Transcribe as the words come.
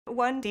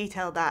One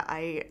detail that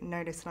I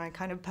noticed and I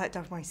kind of perked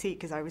off my seat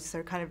because I was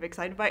so kind of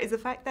excited about it is the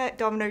fact that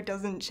Domino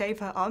doesn't shave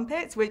her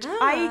armpits, which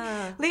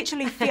I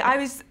literally feel, I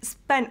was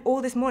spent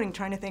all this morning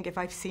trying to think if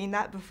I've seen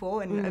that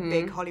before in a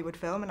big Hollywood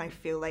film, and I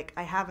feel like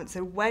I haven't.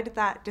 So where did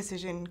that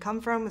decision come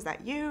from? Was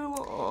that you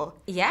or?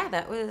 Yeah,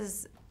 that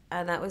was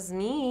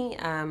me.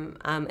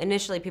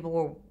 Initially,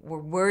 people were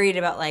worried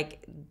about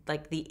like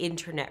the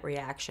internet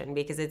reaction,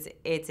 because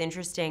it's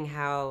interesting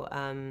how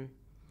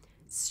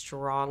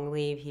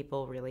strongly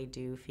people really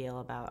do feel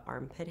about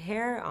armpit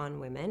hair on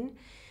women.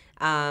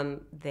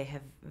 They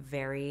have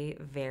very,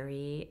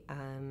 very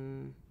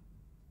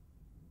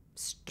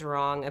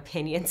strong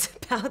opinions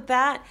about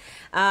that.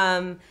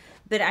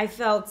 But I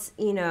felt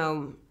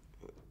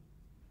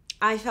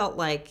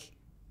like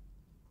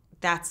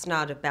that's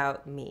not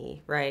about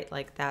me, right?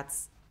 Like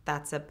that's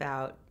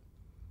about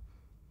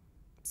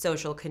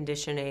social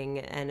conditioning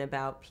and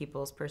about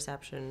people's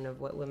perception of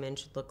what women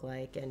should look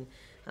like. And,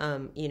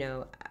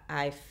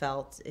 I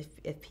felt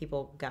if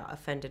people got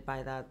offended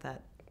by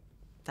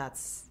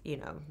that's,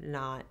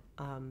 not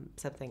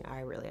something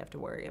I really have to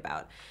worry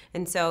about.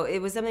 And so it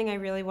was something I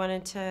really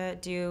wanted to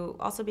do,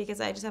 also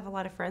because I just have a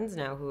lot of friends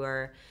now who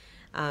are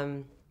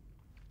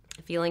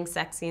feeling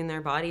sexy in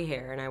their body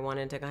hair, and I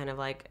wanted to kind of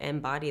like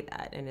embody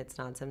that. And it's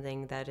not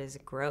something that is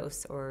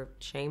gross or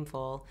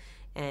shameful,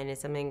 and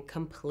it's something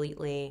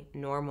completely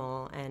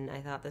normal. And I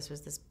thought this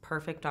was this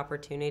perfect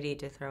opportunity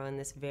to throw in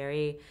this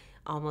very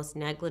almost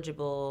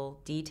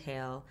negligible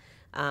detail,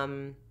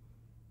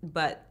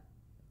 but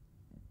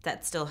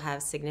that still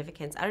has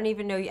significance. I don't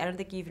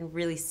think you even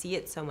really see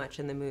it so much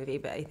in the movie,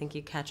 but I think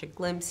you catch a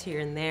glimpse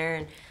here and there,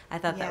 and I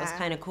thought that was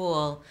kind of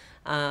cool.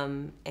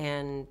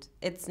 And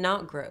it's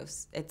not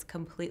gross. It's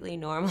completely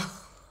normal.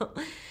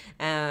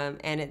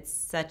 And it's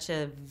such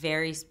a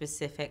very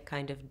specific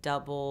kind of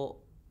double,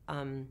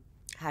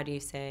 how do you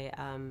say?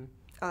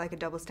 Like a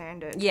double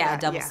standard. Yeah,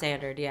 double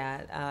standard,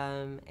 yeah.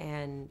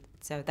 And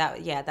so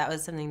that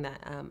was something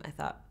that I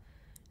thought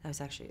that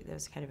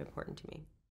was kind of important to me.